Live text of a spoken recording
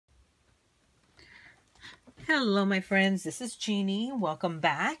Hello my friends, this is Jeannie. Welcome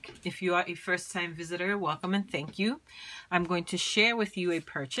back. If you are a first-time visitor, welcome and thank you. I'm going to share with you a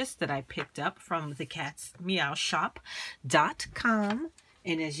purchase that I picked up from thecatsmeowshop.com,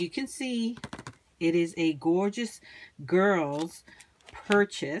 and as you can see, it is a gorgeous girls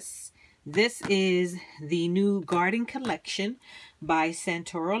purchase. This is the new garden collection by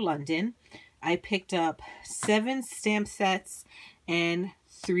Santoro London. I picked up 7 stamp sets and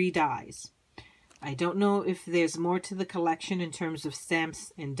 3 dies. I don't know if there's more to the collection in terms of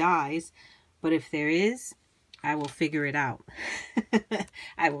stamps and dies, but if there is, I will figure it out.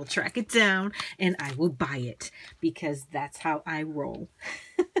 I will track it down and I will buy it because that's how I roll.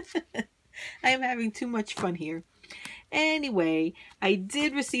 I am having too much fun here. Anyway, I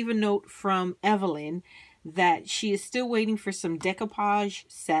did receive a note from Evelyn that she is still waiting for some decoupage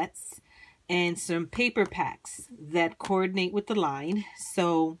sets and some paper packs that coordinate with the line.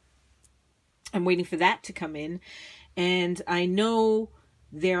 So I'm waiting for that to come in. And I know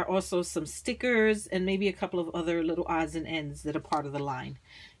there are also some stickers and maybe a couple of other little odds and ends that are part of the line.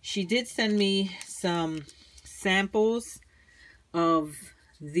 She did send me some samples of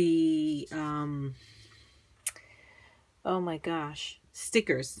the, oh my gosh,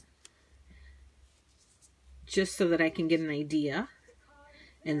 stickers. Just so that I can get an idea.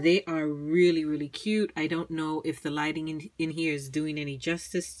 And they are really, really cute. I don't know if the lighting in here is doing any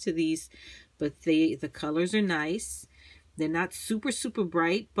justice to these, but the colors are nice. They're not super, super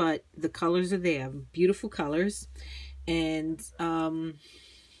bright, but the colors are there. Beautiful colors. And on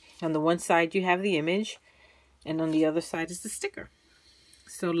the one side, you have the image, and on the other side is the sticker.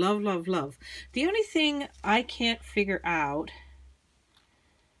 So love, love, love. The only thing I can't figure out,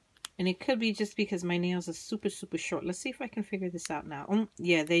 and it could be just because my nails are super, super short. Let's see if I can figure this out now.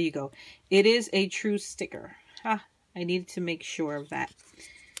 Yeah, there you go. It is a true sticker. I needed to make sure of that.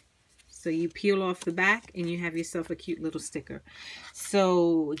 So you peel off the back and you have yourself a cute little sticker.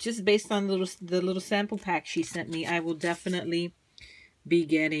 So just based on the little sample pack she sent me, I will definitely be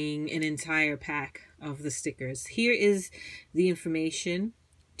getting an entire pack of the stickers. Here is the information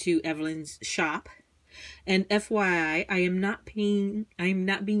to Evelyn's shop. And FYI, I am not being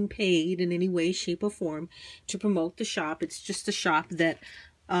paid in any way, shape, or form to promote the shop. It's just a shop that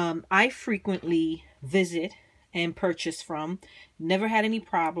I frequently visit and purchase from. Never had any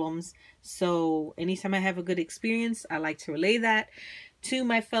problems. So anytime I have a good experience, I like to relay that to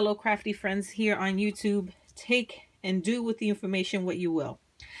my fellow crafty friends here on YouTube. Take and do with the information what you will.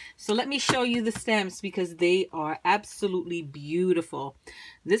 So let me show you the stamps because they are absolutely beautiful.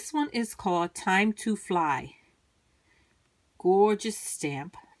 This one is called Time to Fly. Gorgeous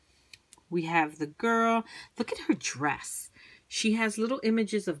stamp. We have the girl. Look at her dress. She has little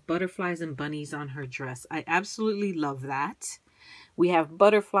images of butterflies and bunnies on her dress. I absolutely love that. We have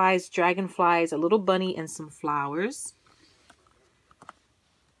butterflies, dragonflies, a little bunny, and some flowers.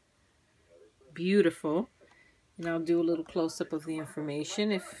 Beautiful. And I'll do a little close-up of the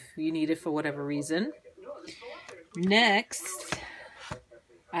information if you need it for whatever reason. Next,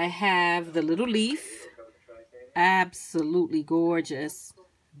 I have the little leaf. Absolutely gorgeous.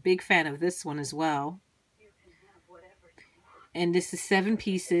 Big fan of this one as well. And this is 7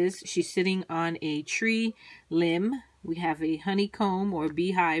 pieces. She's sitting on a tree limb. We have a honeycomb or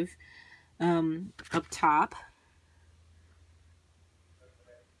beehive up top.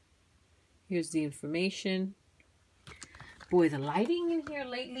 Here's the information. Boy, the lighting in here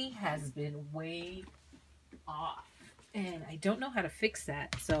lately has been way off. And I don't know how to fix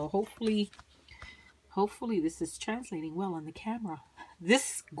that. So hopefully this is translating well on the camera.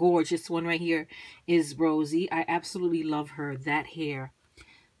 This gorgeous one right here is Rosie. I absolutely love her. That hair.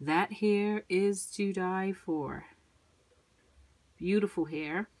 That hair is to die for. Beautiful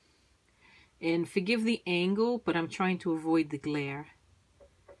hair. And forgive the angle, but I'm trying to avoid the glare.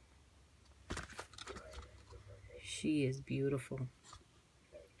 She is beautiful.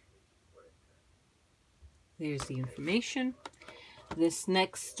 There's the information. This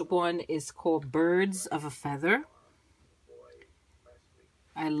next one is called Birds of a Feather.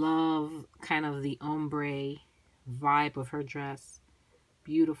 I love kind of the ombre vibe of her dress.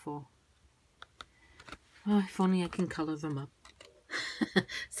 Beautiful. Oh, if only I can color them up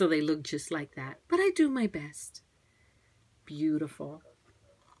so they look just like that. But I do my best. Beautiful.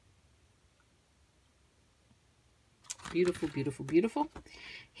 Beautiful, beautiful, beautiful.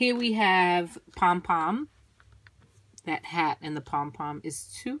 Here we have Pom Pom. That hat and the pom pom is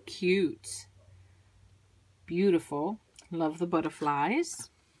too cute. Beautiful. Love the butterflies.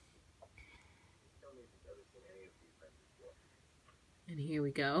 And here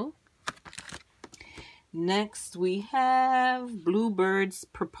we go. Next we have Bluebird's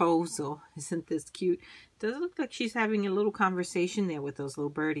Proposal. Isn't this cute? Does it look like she's having a little conversation there with those little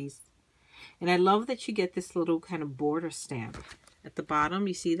birdies? And I love that you get this little kind of border stamp at the bottom.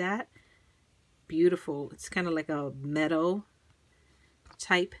 You see that? Beautiful. It's kind of like a meadow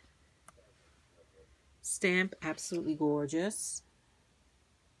type stamp. Absolutely gorgeous.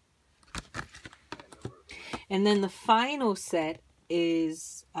 And then the final set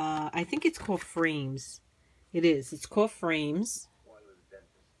is, I think it's called Frames. It is. It's called Frames.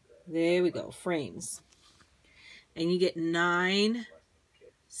 There we go. Frames. And you get 9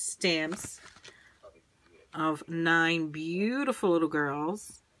 stamps of 9 beautiful little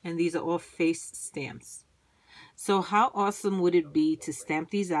girls. And these are all face stamps. So how awesome would it be to stamp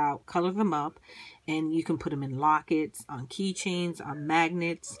these out, color them up, and you can put them in lockets, on keychains, on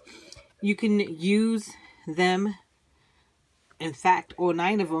magnets. You can use them, in fact, all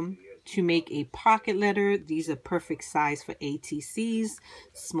 9 of them, to make a pocket letter. These are perfect size for ATCs,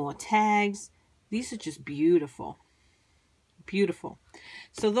 small tags. These are just beautiful. Beautiful.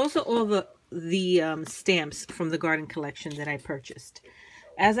 So those are all the stamps from the garden collection that I purchased.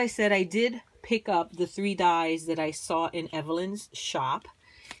 As I said, I did pick up the 3 dies that I saw in Evelyn's shop.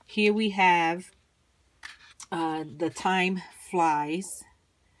 Here we have the Time Flies.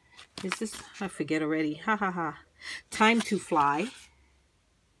 Is this? I forget already. Ha ha ha. Time to Fly.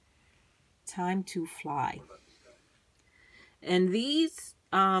 Time to Fly. And these,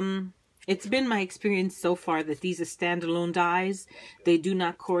 it's been my experience so far that these are standalone dies. They do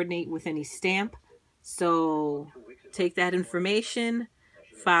not coordinate with any stamp. So take that information,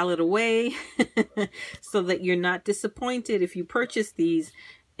 file it away so that you're not disappointed if you purchase these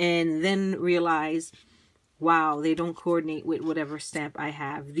and then realize, wow, they don't coordinate with whatever stamp I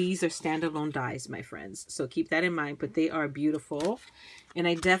have. These are standalone dies, my friends. So keep that in mind, but they are beautiful. And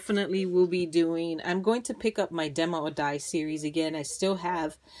I definitely will be doing, I'm going to pick up my Demo or Die series again. I still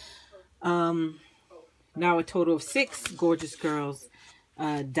have now a total of 6 Gorgeous Girls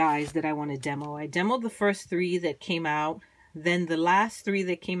dies that I want to demo. I demoed the first 3 that came out. Then the last 3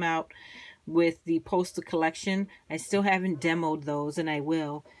 that came out with the poster collection, I still haven't demoed those, and I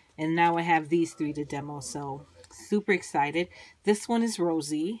will. And now I have these 3 to demo, so super excited. This one is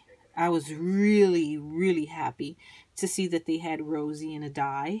Rosie. I was really, really happy to see that they had Rosie in a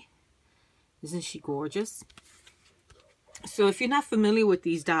die. Isn't she gorgeous? So if you're not familiar with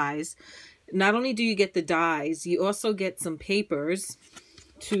these dies, not only do you get the dies, you also get some papers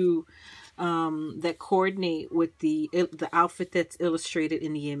to that coordinate with the outfit that's illustrated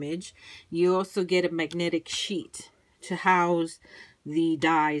in the image. You also get a magnetic sheet to house the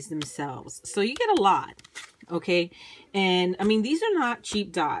dies themselves. So you get a lot, okay? And I mean, these are not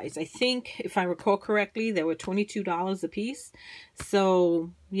cheap dies. I think, if I recall correctly, they were $22 a piece. So,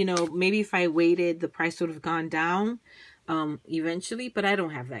 you know, maybe if I waited, the price would have gone down eventually, but I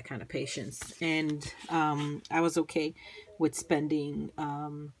don't have that kind of patience. And I was okay with spending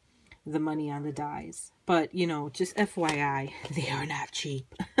the money on the dies. But, you know, just FYI, they are not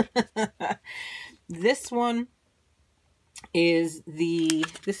cheap. This one is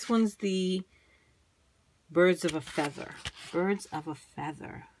this one's the Birds of a Feather. Birds of a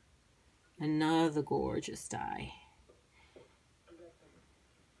Feather. Another gorgeous die.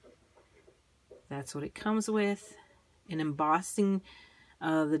 That's what it comes with. An embossing.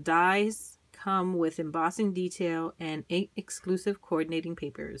 The dies come with embossing detail and 8 exclusive coordinating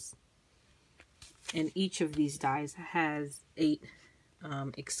papers. And each of these dies has 8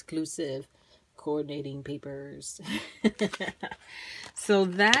 exclusive coordinating papers. So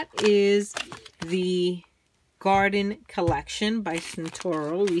that is the Garden Collection by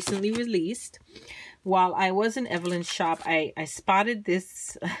Santoro, recently released. While I was in Evelyn's shop, I spotted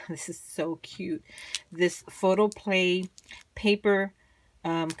this. This is so cute. This Photo Play paper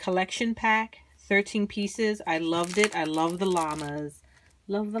collection pack, 13 pieces. I loved it. I love the llamas.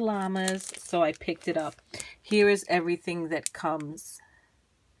 Love the llamas. So I picked it up. Here is everything that comes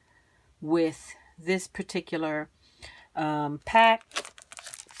with this particular pack.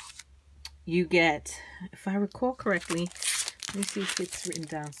 You get, if I recall correctly, let me see if it's written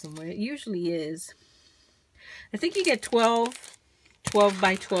down somewhere. It usually is. I think you get 12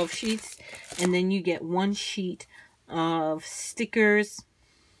 by 12 sheets, and then you get 1 sheet of stickers,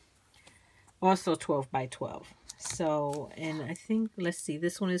 also 12 by 12. So, and I think, let's see,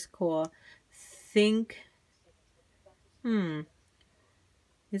 this one is called Think,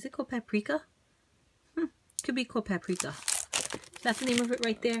 is it called Paprika? Could be called Paprika. That's the name of it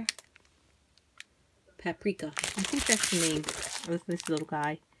right there. Paprika. I think that's the name of this little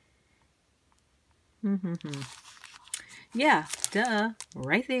guy. Yeah, duh,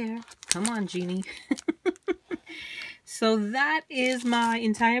 right there. Come on, Genie. So that is my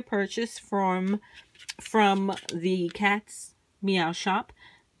entire purchase from the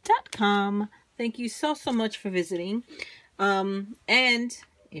catsmeowshop.com. Thank you so much for visiting. And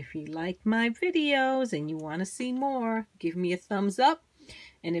if you like my videos and you want to see more, give me a thumbs up.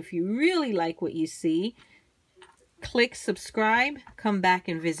 And if you really like what you see, click subscribe, come back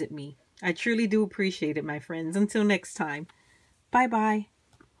and visit me. I truly do appreciate it, my friends. Until next time, bye-bye.